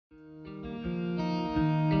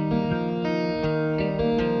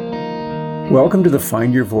Welcome to the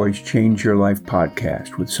Find Your Voice, Change Your Life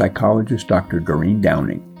podcast with psychologist Dr. Doreen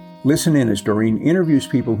Downing. Listen in as Doreen interviews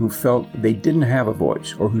people who felt they didn't have a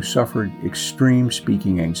voice or who suffered extreme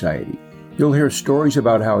speaking anxiety. You'll hear stories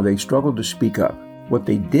about how they struggled to speak up, what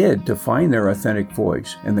they did to find their authentic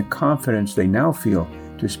voice, and the confidence they now feel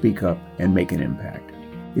to speak up and make an impact.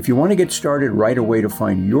 If you want to get started right away to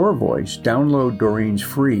find your voice, download Doreen's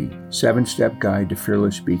free 7-step guide to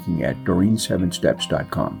fearless speaking at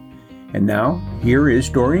doreen7steps.com. And now, here is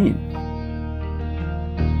Doreen.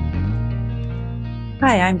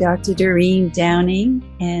 Hi, I'm Dr. Doreen Downing,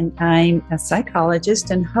 and I'm a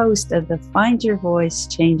psychologist and host of the Find Your Voice,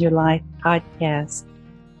 Change Your Life podcast.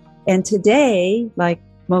 And today, like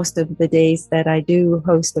most of the days that I do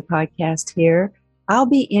host a podcast here, I'll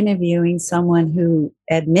be interviewing someone who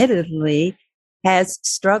admittedly has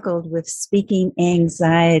struggled with speaking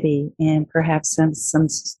anxiety and perhaps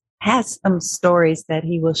has some stories that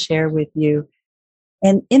he will share with you.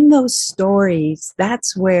 And in those stories,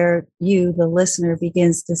 that's where you, the listener,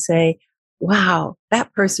 begins to say, wow,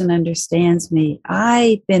 that person understands me.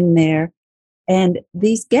 I've been there. And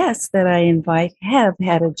these guests that I invite have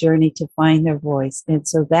had a journey to find their voice. And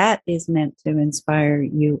so that is meant to inspire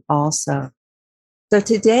you also. So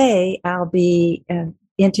today I'll be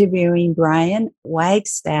interviewing Brian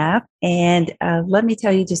Wagstaff. And let me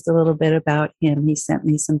tell you just a little bit about him. He sent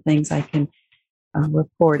me some things I can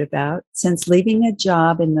report about. Since leaving a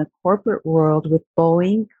job in the corporate world with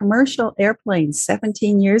Boeing commercial airplanes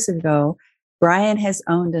 17 years ago, Brian has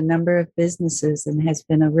owned a number of businesses and has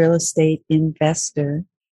been a real estate investor.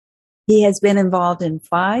 He has been involved in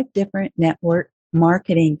 5 different network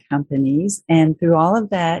marketing companies, and through all of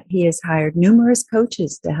that, he has hired numerous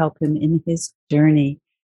coaches to help him in his journey.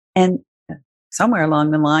 And somewhere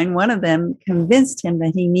along the line, one of them convinced him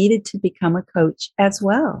that he needed to become a coach as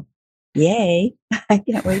well. Yay. I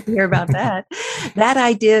can't wait to hear about that. That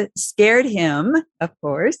idea scared him, of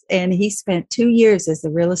course, and he spent 2 years as a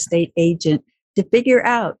real estate agent to figure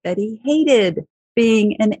out that he hated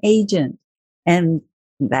being an agent and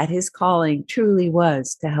that his calling truly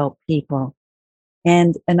was to help people.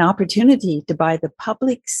 And an opportunity to buy the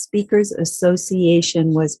Public Speakers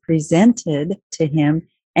Association was presented to him,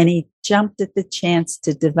 and he jumped at the chance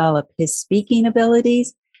to develop his speaking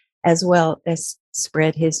abilities as well as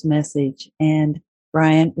spread his message. And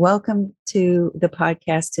Brian, welcome to the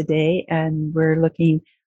podcast today. And we're looking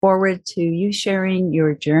forward to you sharing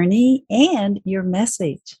your journey and your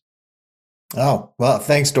message. Oh, well,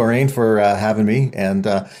 thanks, Doreen, for having me. And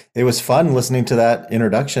it was fun listening to that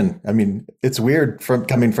introduction. I mean, it's weird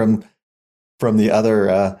coming from the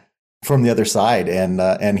other side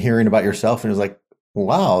and hearing about yourself. And it was like,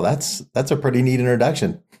 wow, that's a pretty neat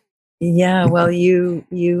introduction. Yeah, well,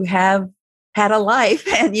 you have had a life,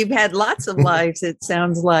 and you've had lots of lives, it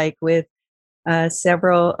sounds like, with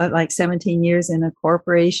several, like 17 years in a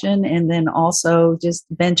corporation, and then also just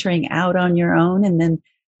venturing out on your own and then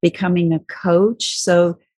becoming a coach.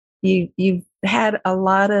 So you've had a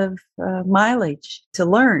lot of mileage to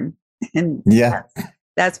learn. And yeah,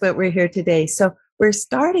 that's what we're here today. So we're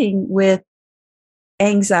starting with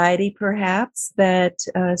anxiety, perhaps, that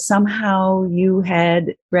somehow you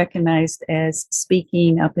had recognized as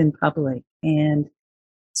speaking up in public. And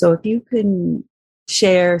so if you can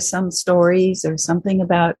share some stories or something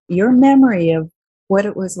about your memory of what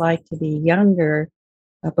it was like to be younger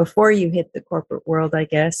before you hit the corporate world, I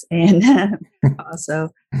guess, and also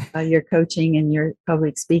your coaching and your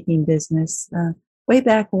public speaking business. Way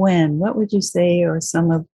back when, what would you say are some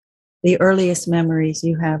of the earliest memories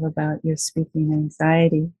you have about your speaking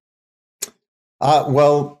anxiety?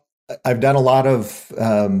 Well, I've done a lot of,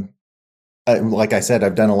 like I said,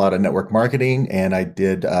 I've done a lot of network marketing, and I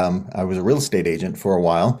was a real estate agent for a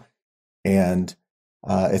while. And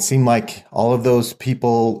it seemed like all of those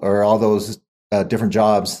people, or all those different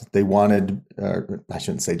jobs, they wanted, or I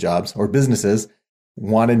shouldn't say jobs, or businesses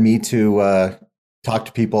wanted me to talk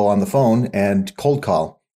to people on the phone and cold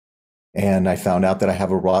call. And I found out that I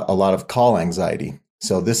have a lot of call anxiety.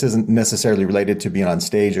 So this isn't necessarily related to being on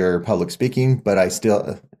stage or public speaking, but I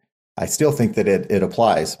still think that it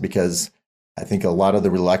applies, because I think a lot of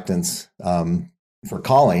the reluctance for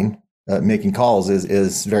making calls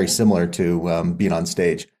is very similar to being on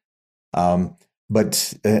stage.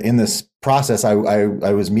 But in this process, I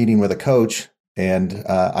was meeting with a coach, and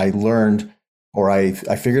I learned, or I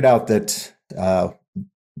figured out that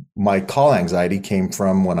my call anxiety came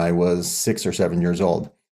from when I was 6 or 7 years old.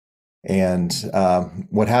 And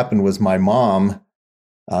what happened was my mom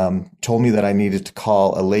told me that I needed to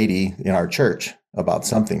call a lady in our church about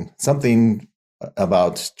something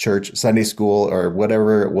about church, Sunday school, or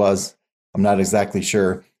whatever it was. I'm not exactly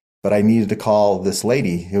sure. but I needed to call this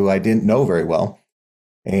lady who I didn't know very well.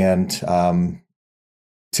 And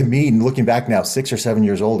to me, looking back now, 6 or 7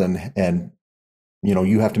 years old, and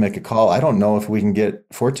you have to make a call. I don't know if we can get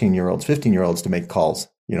 14-year-olds, 15-year-olds to make calls.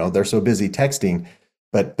 They're so busy texting.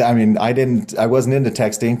 But I mean, I wasn't into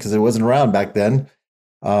texting because it wasn't around back then.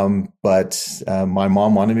 But my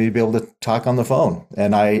mom wanted me to be able to talk on the phone.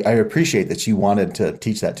 And I appreciate that she wanted to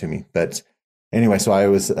teach that to me. But anyway, so I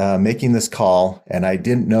was making this call and I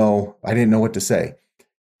didn't know what to say.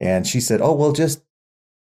 And she said, "Oh, well, just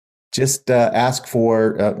ask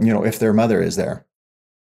for, if their mother is there."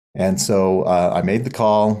 And so I made the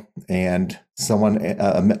call, and someone,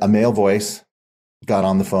 a male voice, got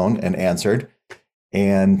on the phone and answered.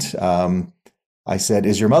 And I said,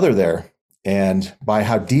 "Is your mother there?" And by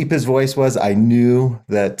how deep his voice was, I knew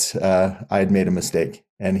that I had made a mistake.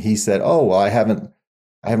 And he said, "Oh, well, I haven't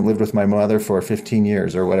lived with my mother for 15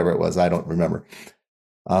 years or whatever it was. I don't remember."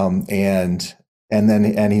 And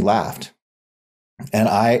then he laughed. And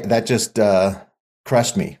that just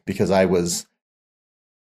crushed me, because I was,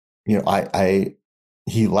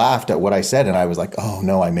 he laughed at what I said, and I was like, "Oh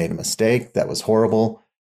no, I made a mistake. That was horrible.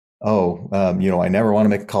 Oh, I never want to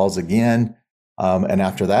make calls again." And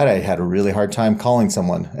after that, I had a really hard time calling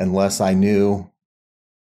someone unless I knew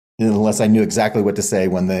exactly what to say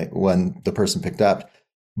when the person picked up.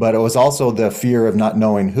 But it was also the fear of not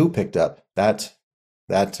knowing who picked up that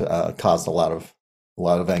caused a lot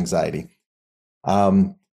of anxiety.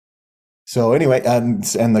 So anyway,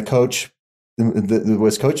 and the coach that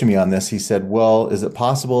was coaching me on this, he said, "Well, is it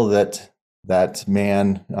possible that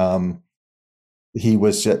man,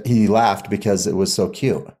 he laughed because it was so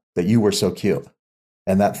cute, that you were so cute?"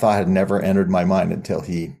 And that thought had never entered my mind until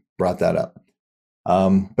he brought that up.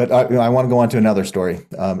 But I want to go on to another story,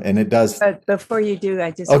 and it does. But before you do,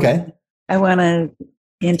 I want to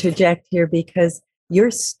interject here, because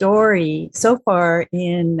your story so far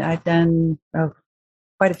I've done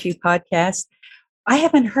quite a few podcasts. I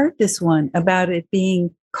haven't heard this one about it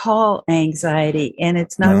being call anxiety, and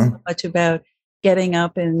it's not so much about getting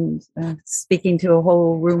up and speaking to a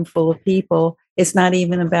whole room full of people. It's not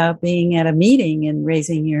even about being at a meeting and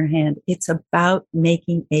raising your hand. It's about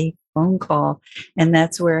making a phone call. And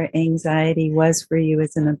that's where anxiety was for you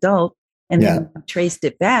as an adult. And then you traced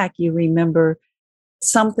it back. You remember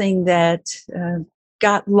something that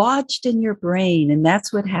got lodged in your brain. And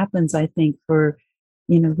that's what happens, I think, for,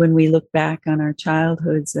 when we look back on our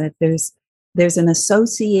childhoods, that there's an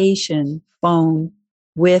association phone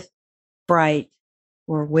with fright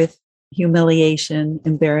or with humiliation,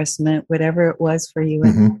 embarrassment, whatever it was for you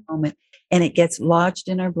at the moment. And it gets lodged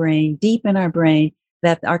in our brain, deep in our brain,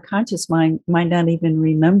 that our conscious mind might not even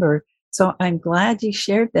remember. So I'm glad you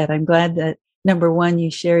shared that. I'm glad that, number one,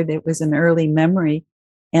 you shared it was an early memory.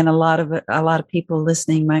 And a lot of people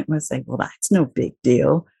listening might want to say, "Well, that's no big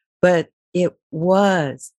deal." But it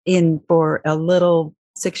was for a little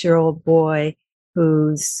 6-year-old boy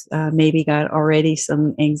who's maybe got already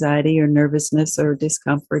some anxiety or nervousness or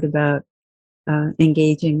discomfort about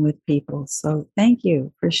engaging with people. So thank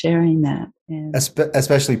you for sharing that. And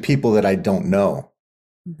especially people that I don't know.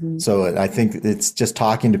 So I think it's just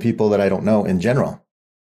talking to people that I don't know in general.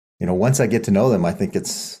 Once I get to know them, I think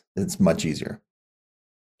it's much easier.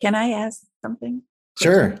 Can I ask something?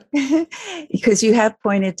 Sure. Because you have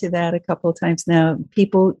pointed to that a couple of times now,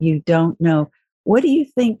 people you don't know. What do you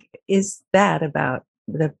think is that about,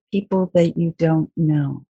 the people that you don't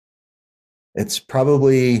know? It's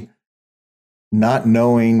probably not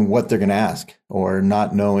knowing what they're going to ask, or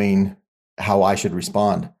not knowing how I should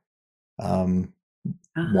respond.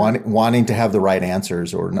 Wanting to have the right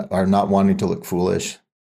answers, or not wanting to look foolish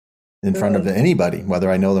in front of anybody, whether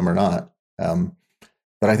I know them or not.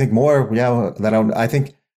 But I think more, I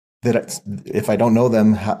think that if I don't know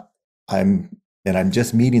them, I'm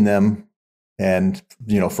just meeting them, and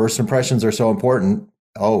first impressions are so important.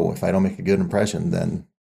 Oh, if I don't make a good impression, then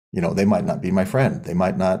they might not be my friend. They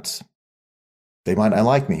might not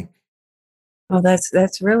like me. Well,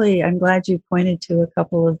 that's really, I'm glad you pointed to a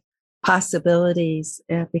couple of possibilities,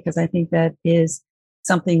 because I think that is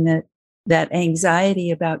something that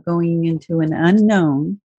anxiety about going into an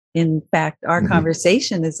unknown. In fact, our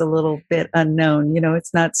conversation is a little bit unknown.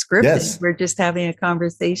 It's not scripted. Yes. We're just having a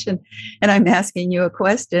conversation, and I'm asking you a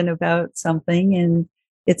question about something, and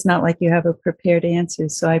it's not like you have a prepared answer.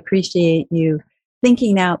 So I appreciate you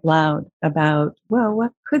thinking out loud about, well,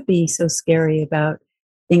 what could be so scary about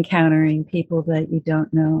encountering people that you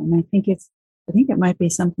don't know? And I think it might be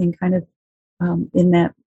something kind of in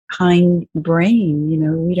that hind brain.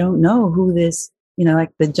 We don't know who this,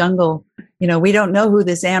 like the jungle, we don't know who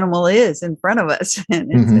this animal is in front of us,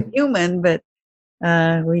 and it's a human, but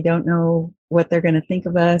We don't know what they're going to think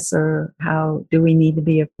of us, or how do we need to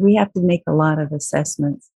be. We have to make a lot of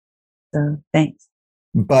assessments. So thanks.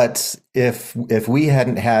 But if we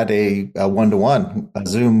hadn't had a one-to-one, a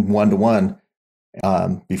Zoom one-to-one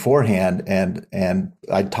beforehand, and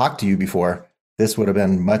I'd talked to you before, this would have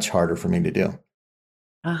been much harder for me to do.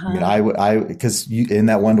 I mean, because in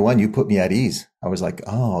that one-to-one, you put me at ease. I was like,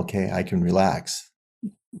 oh, okay, I can relax.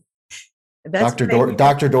 Dr.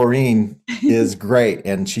 Doreen is great,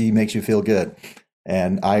 and she makes you feel good.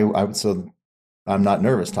 And so I'm not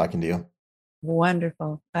nervous talking to you.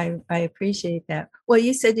 Wonderful. I appreciate that. Well,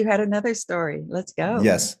 you said you had another story. Let's go.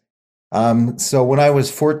 Yes. So when I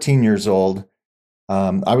was 14 years old,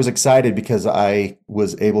 I was excited because I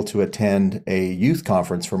was able to attend a youth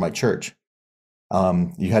conference for my church.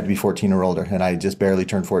 You had to be 14 or older, and I just barely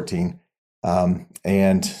turned 14.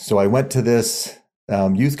 And so I went to this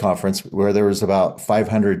youth conference where there was about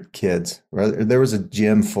 500 kids. There was a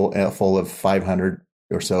gym full of 500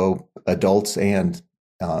 or so adults and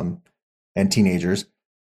teenagers.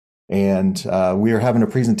 And we were having a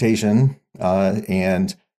presentation,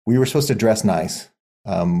 and we were supposed to dress nice.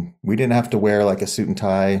 We didn't have to wear like a suit and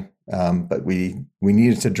tie, but we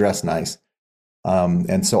needed to dress nice.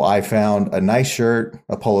 And so I found a nice shirt,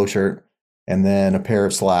 a polo shirt, and then a pair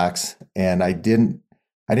of slacks. And I didn't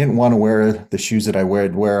want to wear the shoes that I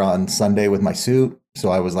would wear on Sunday with my suit. So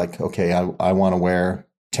I was like, okay, I want to wear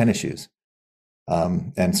tennis shoes.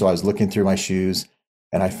 And so I was looking through my shoes,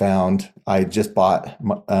 and I just bought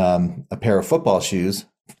a pair of football shoes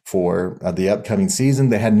for the upcoming season.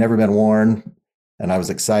 They had never been worn, and I was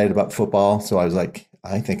excited about football. So I was like,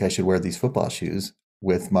 I think I should wear these football shoes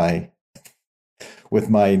with my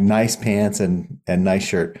nice pants and nice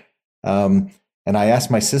shirt. And I asked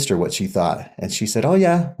my sister what she thought, and she said, oh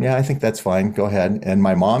yeah, I think that's fine. Go ahead. And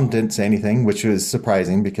my mom didn't say anything, which was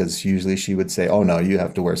surprising because usually she would say, oh no, you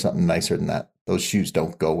have to wear something nicer than that. Those shoes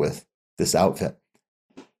don't go with this outfit.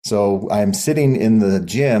 So I'm sitting in the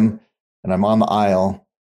gym, and I'm on the aisle,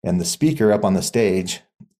 and the speaker up on the stage,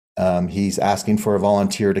 he's asking for a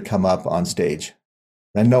volunteer to come up on stage.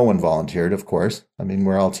 And no one volunteered, of course. I mean,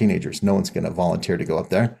 we're all teenagers. No one's going to volunteer to go up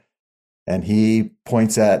there. And he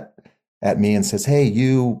points at me and says, hey,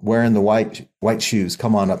 you wearing the white shoes,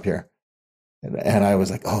 come on up here. And I was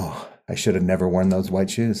like, oh, I should have never worn those white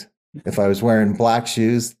shoes. If I was wearing black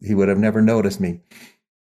shoes, he would have never noticed me.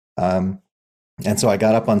 And so I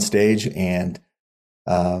got up on stage, and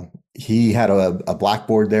he had a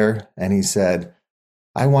blackboard there, and he said,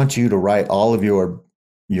 I want you to write all of your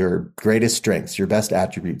greatest strengths, your best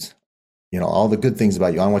attributes, all the good things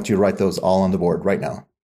about you. I want you to write those all on the board right now.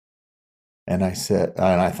 And I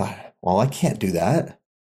thought, well, I can't do that.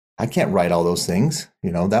 I can't write all those things.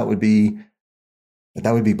 That would be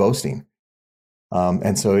boasting.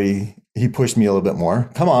 And so he pushed me a little bit more.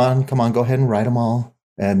 Come on, go ahead and write them all.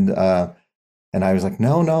 And I was like,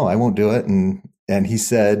 no, I won't do it. And he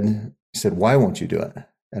said, why won't you do it?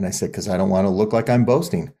 And I said, because I don't want to look like I'm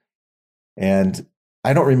boasting. And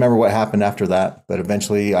I don't remember what happened after that, but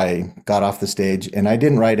eventually I got off the stage, and I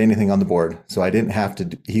didn't write anything on the board. So I didn't have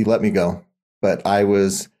to, he let me go, but I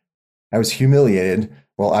was humiliated.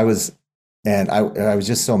 Well, I was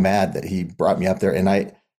just so mad that he brought me up there,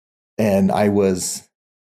 and I was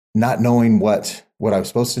not knowing what I was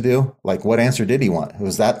supposed to do. Like, what answer did he want?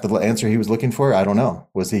 Was that the answer he was looking for? I don't know.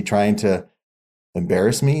 Was he trying to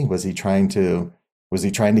embarrass me? Was he trying to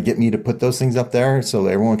get me to put those things up there so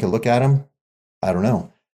everyone could look at them? I don't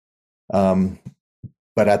know.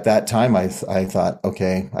 But at that time, I thought,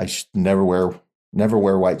 okay, I should never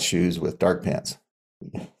wear white shoes with dark pants.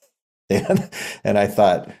 And I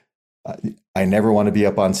thought, I never want to be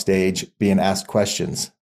up on stage being asked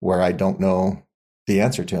questions where I don't know the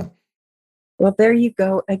answer to. Well, there you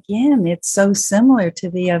go again. It's so similar to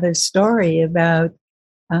the other story about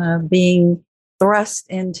being thrust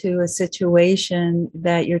into a situation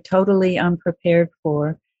that you're totally unprepared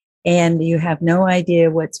for, and you have no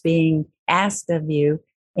idea what's being asked of you.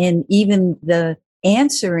 And even the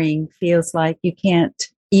answering feels like you can't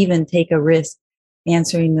even take a risk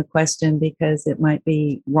answering the question because it might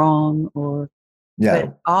be wrong, or yeah.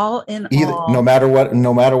 But all in all, no matter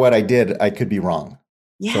what I did, I could be wrong.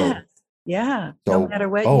 Yeah. Yeah. So, no matter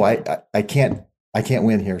what. I can't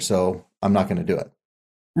win here, so I'm not going to do it.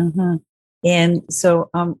 Uh-huh. And so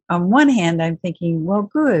on one hand, I'm thinking, well,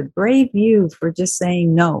 good, brave you for just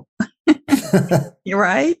saying no. You're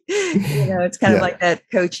right. It's kind of like that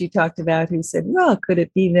coach you talked about who said, well, could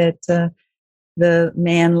it be that the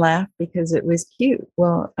man laughed because it was cute?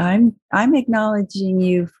 Well, I'm acknowledging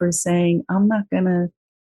you for saying, I'm not going to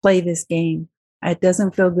play this game. It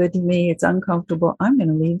doesn't feel good to me. It's uncomfortable. I'm going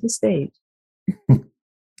to leave the stage.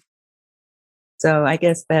 So I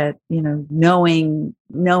guess that, knowing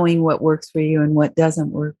what works for you and what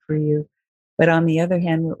doesn't work for you. But on the other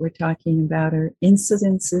hand, what we're talking about are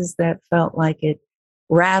incidences that felt like it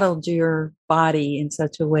rattled your body in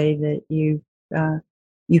such a way that you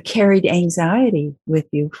carried anxiety with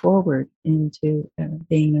you forward into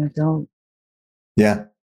being an adult. Yeah.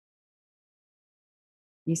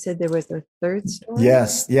 You said there was a third story?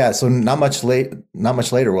 Yes. Yeah. So not much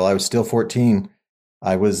later, while I was still 14,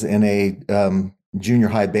 I was in a junior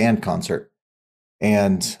high band concert,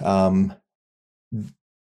 and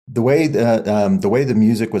the way the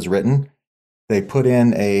music was written, they put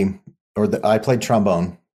in I played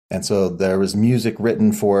trombone, and so there was music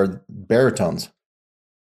written for baritones,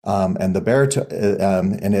 and the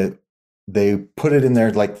baritone they put it in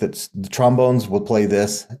there like that the trombones will play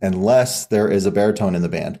this unless there is a baritone in the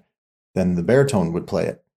band, then the baritone would play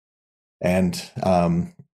it, and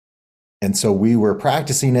so we were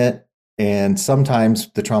practicing it. And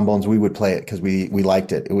sometimes the trombones, we would play it because we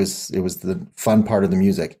liked it. It was the fun part of the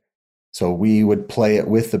music. So we would play it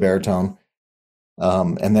with the baritone.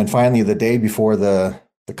 And then finally, the day before the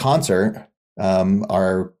concert,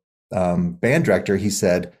 our band director, he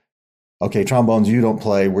said, okay, trombones, you don't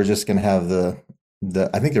play. We're just going to have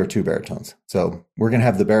I think there were two baritones. So we're going to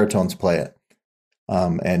have the baritones play it.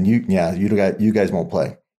 And you guys won't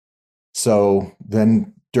play. So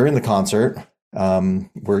then during the concert,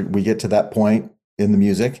 we get to that point in the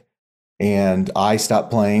music, and I stopped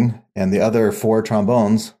playing, and the other four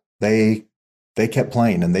trombones, they kept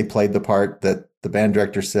playing, and they played the part that the band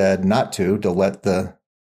director said not to let the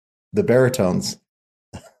baritones,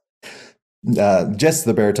 just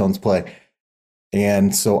the baritones play.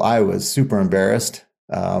 And so I was super embarrassed.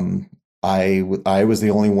 I was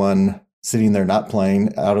the only one sitting there not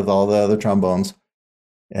playing out of all the other trombones.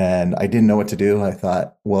 And I didn't know what to do. I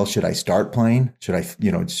thought, well, should I start playing? Should I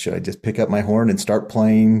just pick up my horn and start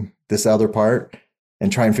playing this other part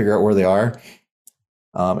and try and figure out where they are?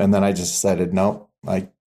 And then I just decided, no, I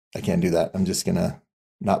can't do that. I'm just going to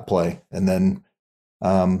not play. And then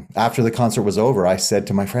after the concert was over, I said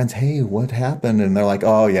to my friends, hey, what happened? And they're like,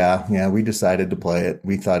 oh, yeah, we decided to play it.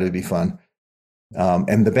 We thought it'd be fun.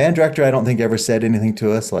 And the band director, I don't think ever said anything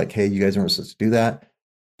to us like, hey, you guys weren't supposed to do that.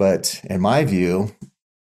 But in my view,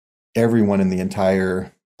 everyone in the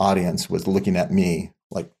entire audience was looking at me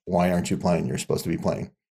like, why aren't you playing? You're supposed to be playing.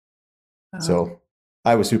 Uh-huh. So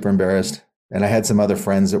I was super embarrassed. And I had some other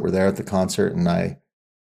friends that were there at the concert, and I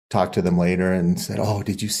talked to them later and said, oh,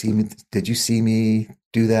 did you see me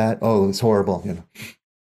do that? Oh, it was horrible.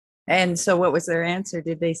 And so what was their answer?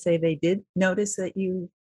 Did they say they did notice that you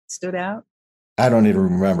stood out? I don't even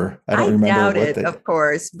remember. I don't remember. Doubt it, of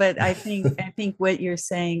course. But I think what you're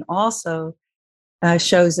saying also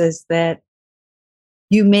shows us that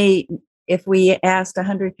if we asked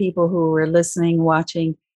 100 people who were listening,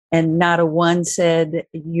 watching, and not a one said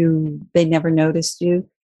they never noticed you,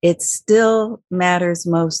 it still matters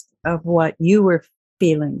most of what you were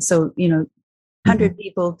feeling. So, 100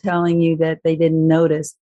 people telling you that they didn't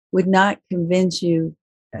notice would not convince you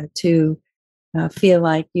to feel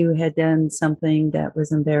like you had done something that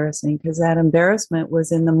was embarrassing, because that embarrassment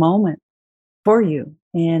was in the moment for you.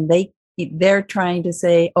 And they're trying to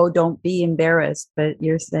say, oh, don't be embarrassed, but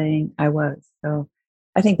you're saying I was. So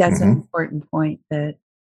I think that's an important point, that,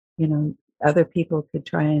 other people could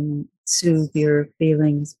try and soothe your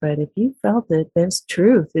feelings. But if you felt it, there's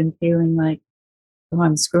truth in feeling like, oh,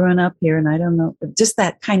 I'm screwing up here and I don't know. Just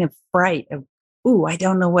that kind of fright of, ooh, I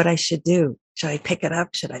don't know what I should do. Should I pick it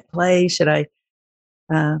up? Should I play? Should I,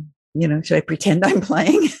 should I pretend I'm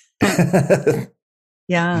playing?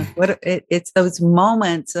 Yeah. It's those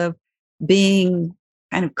moments of being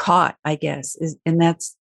kind of caught, I guess, and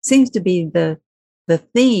that's seems to be the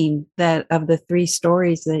theme that of the three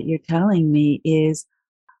stories that you're telling me is,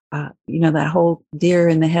 that whole deer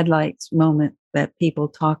in the headlights moment that people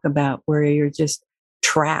talk about, where you're just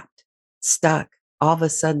trapped, stuck. All of a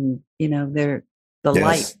sudden, the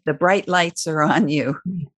bright lights are on you,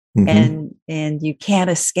 and you can't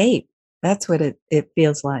escape. That's what it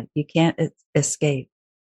feels like. You can't escape.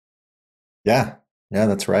 Yeah,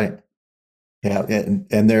 that's right. Yeah,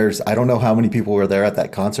 and there's, I don't know how many people were there at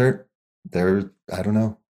that concert. I don't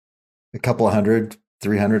know, a couple of 100,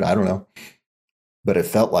 300, I don't know. But it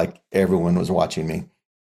felt like everyone was watching me.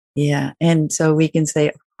 Yeah, and so we can say,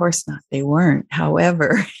 of course not, they weren't.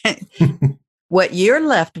 However, what you're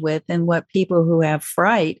left with, and what people who have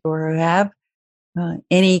fright or who have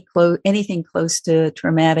anything close to a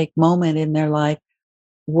traumatic moment in their life,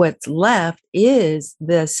 what's left is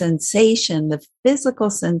the sensation, the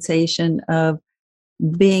physical sensation of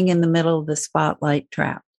being in the middle of the spotlight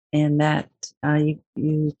trapped. and that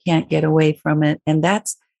you can't get away from it. And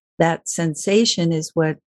that sensation is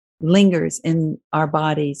what lingers in our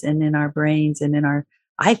bodies and in our brains and in our,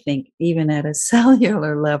 I think, even at a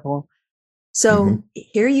cellular level. So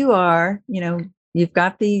here you are, you've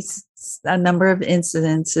got a number of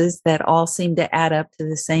incidences that all seem to add up to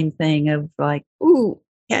the same thing of like, ooh,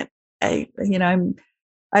 I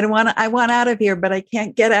want out of here, but I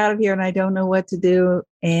can't get out of here and I don't know what to do.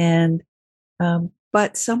 And,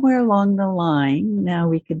 but somewhere along the line, now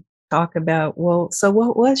we could talk about, well, so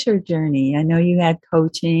what was your journey? I know you had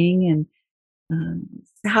coaching, and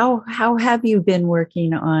how have you been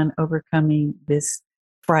working on overcoming this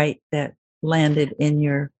fright that landed in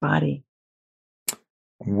your body?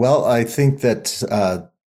 Well, I think that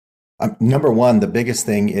number one, the biggest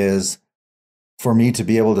thing is for me to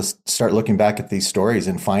be able to start looking back at these stories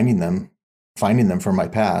and finding them from my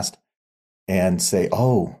past and say,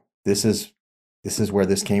 oh, this is where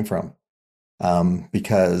this came from.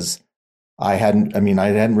 Because I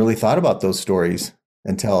hadn't really thought about those stories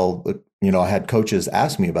until, I had coaches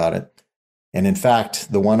ask me about it. And in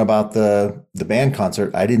fact, the one about the band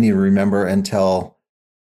concert, I didn't even remember until,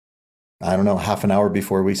 I don't know, half an hour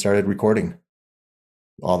before we started recording.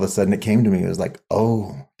 All of a sudden it came to me. It was like,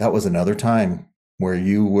 oh, that was another time where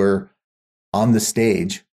you were on the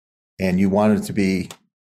stage and you wanted to be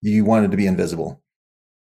invisible.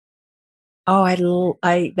 Oh,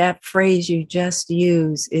 that phrase you just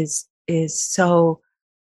used is so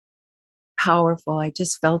powerful. I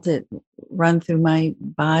just felt it run through my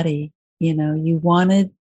body. You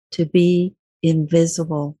wanted to be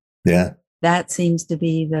invisible. Yeah. That seems to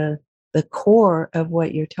be the core of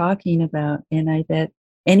what you're talking about. And I bet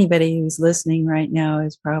anybody who's listening right now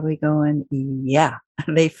is probably going, yeah,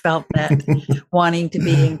 they felt that wanting to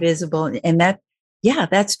be invisible. And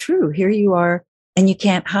that's true. Here you are, and you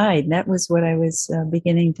can't hide. That was what I was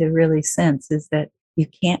beginning to really sense, is that you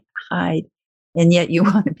can't hide, and yet you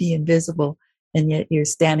want to be invisible, and yet you're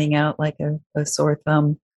standing out like a sore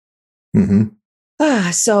thumb.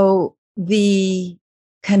 So the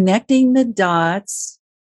connecting the dots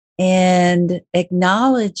and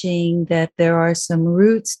acknowledging that there are some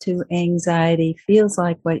roots to anxiety feels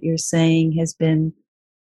like what you're saying has been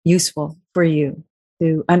useful for you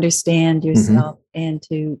to understand yourself and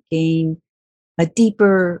to gain a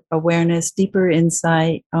deeper awareness, deeper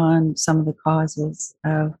insight on some of the causes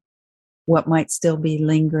of what might still be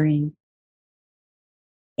lingering.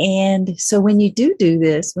 And so when you do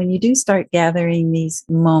this, when you do start gathering these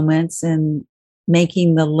moments and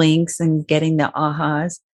making the links and getting the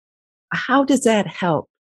ahas, how does that help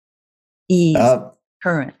ease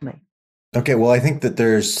currently? Okay, well, I think that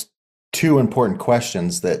there's two important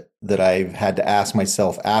questions that I've had to ask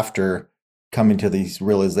myself after coming to these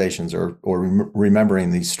realizations or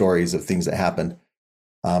remembering these stories of things that happened.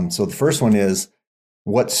 So the first one is,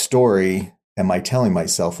 what story am I telling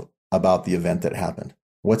myself about the event that happened?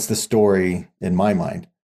 What's the story in my mind?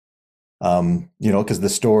 Because the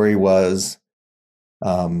story was,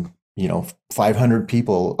 500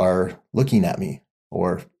 people are looking at me,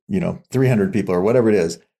 or, 300 people, or whatever it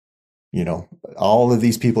is. All of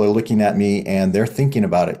these people are looking at me and they're thinking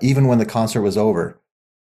about it. Even when the concert was over,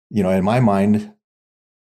 in my mind,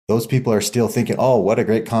 those people are still thinking, oh, what a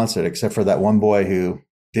great concert, except for that one boy who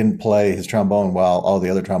didn't play his trombone while all the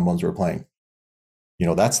other trombones were playing.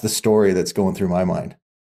 That's the story that's going through my mind.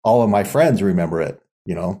 All of my friends remember it,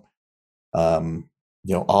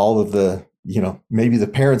 all of the, maybe the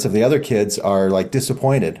parents of the other kids are like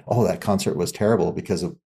disappointed. Oh, that concert was terrible because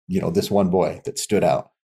of, this one boy that stood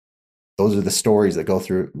out. Those are the stories that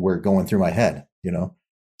were going through my head,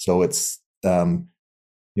 So it's,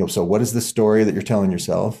 so what is the story that you're telling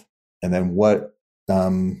yourself? And then what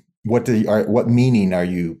meaning are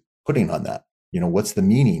you putting on that? What's the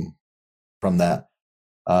meaning from that?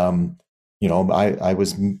 The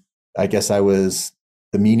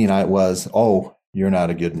meaning was, oh, you're not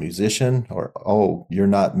a good musician, or, oh, you're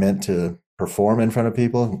not meant to perform in front of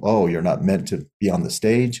people. Oh, you're not meant to be on the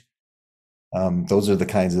stage. Those are the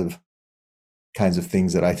kinds of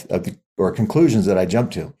things that or conclusions that I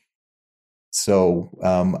jump to. So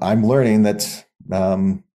I'm learning that,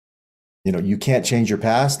 you can't change your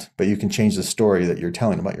past, but you can change the story that you're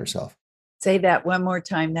telling about yourself. Say that one more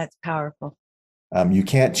time. That's powerful. You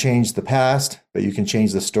can't change the past, but you can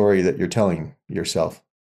change the story that you're telling yourself.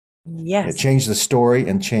 Yes. Change the story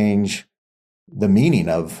and change the meaning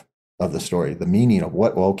of the story, the meaning of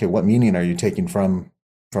what meaning are you taking from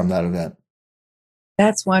that event?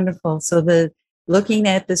 That's wonderful. So looking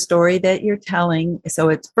at the story that you're telling, so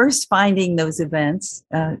it's first finding those events,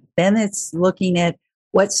 then it's looking at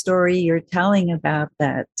what story you're telling about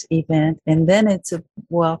that event. And then it's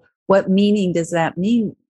well, what meaning does that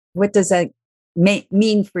mean? What does that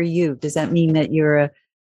mean for you? Does that mean that you're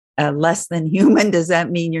a less than human? Does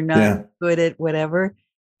that mean you're not good at whatever?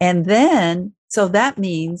 And then, so that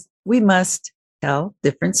means we must tell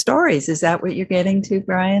different stories. Is that what you're getting to,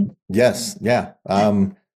 Brian? Yes. Yeah.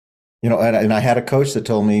 And I had a coach that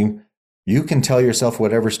told me, you can tell yourself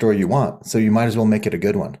whatever story you want, so you might as well make it a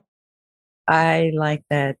good one. I like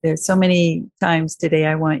that. There's so many times today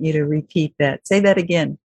I want you to repeat that. Say that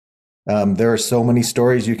again. There are so many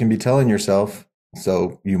stories you can be telling yourself,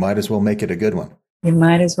 so you might as well make it a good one. You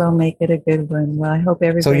might as well make it a good one. Well, I hope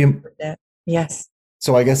everybody heard that. Yes.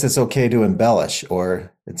 So I guess it's okay to embellish,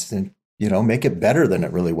 or it's, make it better than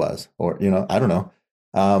it really was, or, I don't know.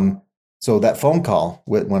 So that phone call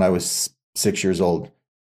when I was 6 years old,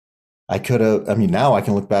 now I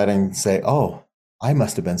can look back and say, oh, I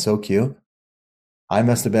must have been so cute. I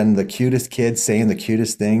must have been the cutest kid saying the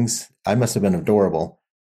cutest things. I must have been adorable.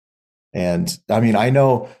 And I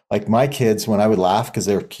know, like, my kids, when I would laugh because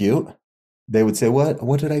they were cute, they would say,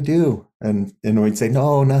 what did I do? And we'd say,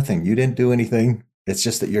 no, nothing. You didn't do anything. It's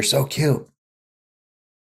just that you're so cute.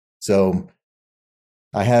 So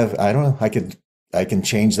I don't know, I can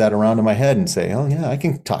change that around in my head and say, oh yeah, I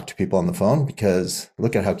can talk to people on the phone because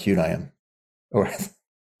look at how cute I am, or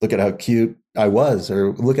look at how cute I was,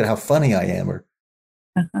 or look at how funny I am, or.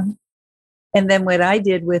 And then what I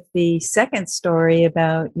did with the second story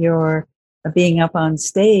about your being up on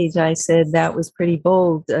stage, I said that was pretty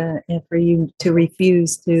bold for you to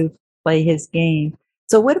refuse to play his game.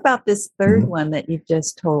 So what about this third one that you've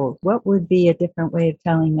just told? What would be a different way of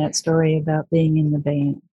telling that story about being in the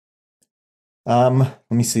band? Let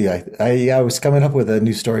me see. I was coming up with a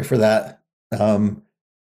new story for that. And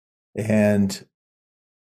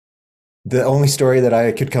the only story that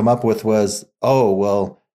I could come up with was, oh,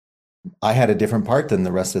 well, I had a different part than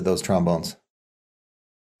the rest of those trombones.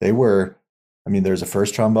 They were, there's a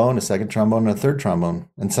first trombone, a second trombone, and a third trombone.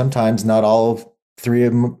 And sometimes not all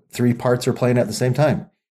three parts are playing at the same time.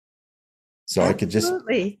 So I could just,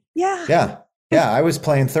 yeah. I was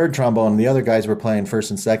playing third trombone and the other guys were playing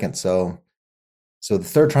first and second. So the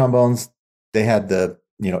third trombones, they had the,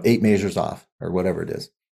 8 measures off or whatever it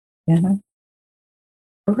is.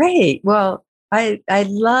 Great. Well, I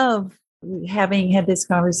love having had this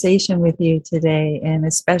conversation with you today, and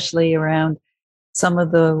especially around some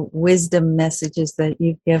of the wisdom messages that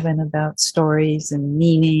you've given about stories and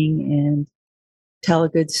meaning and tell a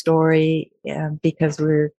good story, because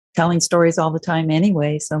we're telling stories all the time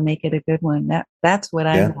anyway. So make it a good one. That's what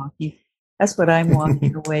I'm walking. That's what I'm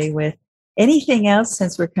walking away with. Anything else,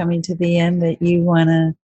 since we're coming to the end, that you want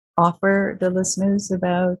to offer the listeners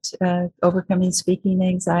about overcoming speaking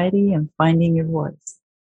anxiety and finding your voice?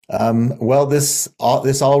 Well, this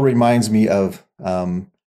all reminds me of how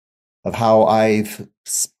I've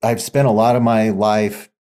spent a lot of my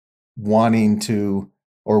life wanting to,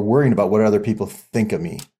 or worrying about what other people think of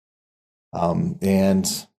me. And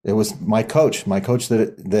it was my coach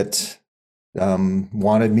that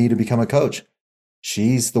wanted me to become a coach.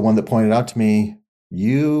 She's the one that pointed out to me,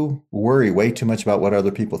 you worry way too much about what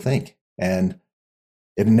other people think. And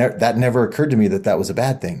that never occurred to me that was a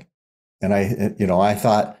bad thing. And I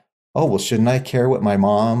thought, oh, well, shouldn't I care what my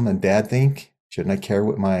mom and dad think? Shouldn't I care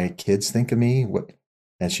what my kids think of me?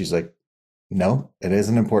 And she's like, no, it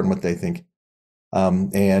isn't important what they think.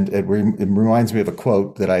 And it reminds me of a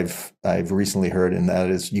quote that I've recently heard, and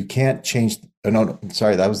that is, you can't change. No,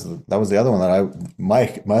 sorry, that was the other one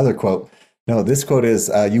my other quote. No, this quote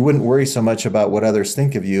is, you wouldn't worry so much about what others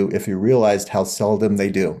think of you if you realized how seldom they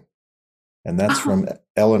do. And that's from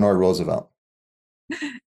Eleanor Roosevelt.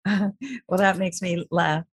 Well, that makes me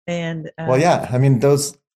laugh. And well, yeah,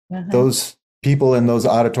 those people in those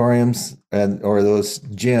auditoriums or those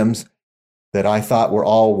gyms that I thought were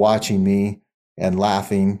all watching me and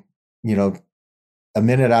laughing, a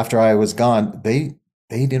minute after I was gone, they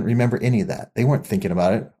didn't remember any of that. They weren't thinking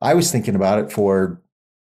about it. I was thinking about it for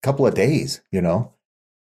a couple of days,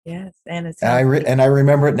 Yes, and I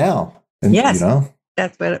remember it now. And, yes,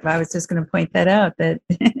 that's what I was just going to point that out. That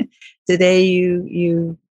today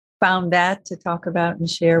you found that to talk about and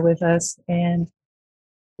share with us, and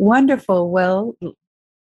wonderful. Well,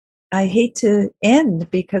 I hate to end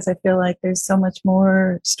because I feel like there's so much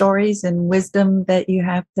more stories and wisdom that you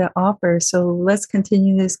have to offer. So let's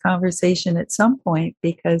continue this conversation at some point,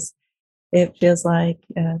 because it feels like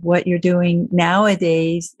what you're doing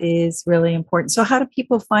nowadays is really important. So how do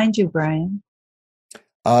people find you, Brian?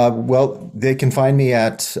 Well, they can find me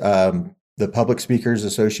at the Public Speakers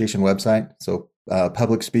Association website. So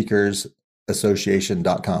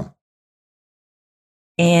publicspeakersassociation.com.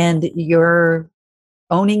 and you're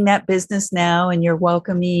owning that business now and you're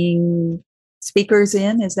welcoming speakers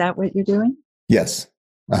in. Is that what you're doing? Yes.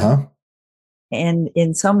 Uh-huh. And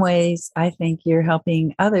in some ways, I think you're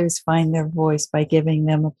helping others find their voice by giving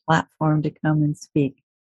them a platform to come and speak.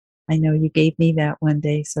 I know you gave me that one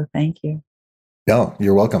day, so thank you. No,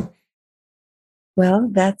 you're welcome. Well,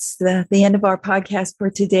 that's the end of our podcast for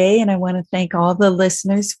today. And I want to thank all the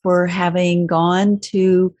listeners for having gone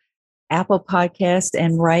to Apple Podcast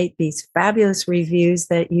and write these fabulous reviews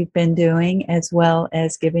that you've been doing, as well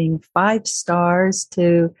as giving 5 stars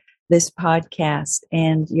to this podcast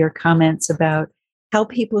and your comments about how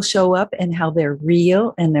people show up and how they're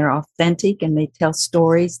real and they're authentic and they tell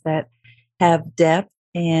stories that have depth.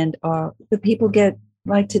 And the people get,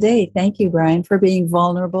 like today, thank you, Brian, for being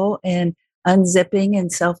vulnerable and unzipping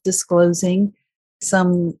and self-disclosing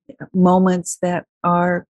some moments that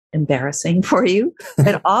are embarrassing for you,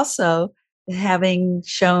 but also having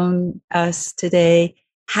shown us today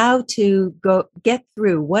how to get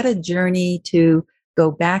through, what a journey to go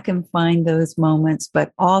back and find those moments,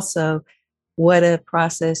 but also what a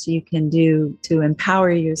process you can do to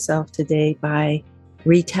empower yourself today by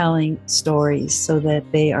retelling stories so that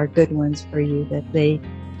they are good ones for you, that they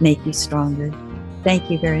make you stronger. Thank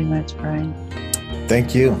you very much, Brian.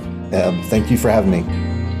 Thank you. Thank you for having me.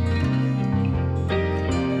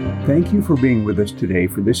 Thank you for being with us today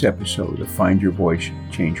for this episode of Find Your Voice,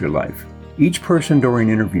 Change Your Life. Each person Doreen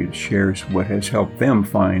interviews shares what has helped them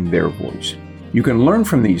find their voice. You can learn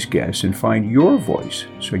from these guests and find your voice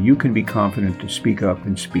so you can be confident to speak up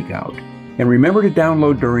and speak out. And remember to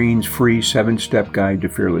download Doreen's free 7-step guide to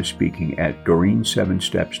fearless speaking at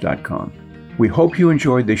doreen7steps.com. We hope you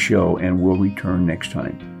enjoyed this show and will return next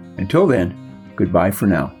time. Until then, goodbye for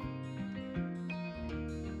now.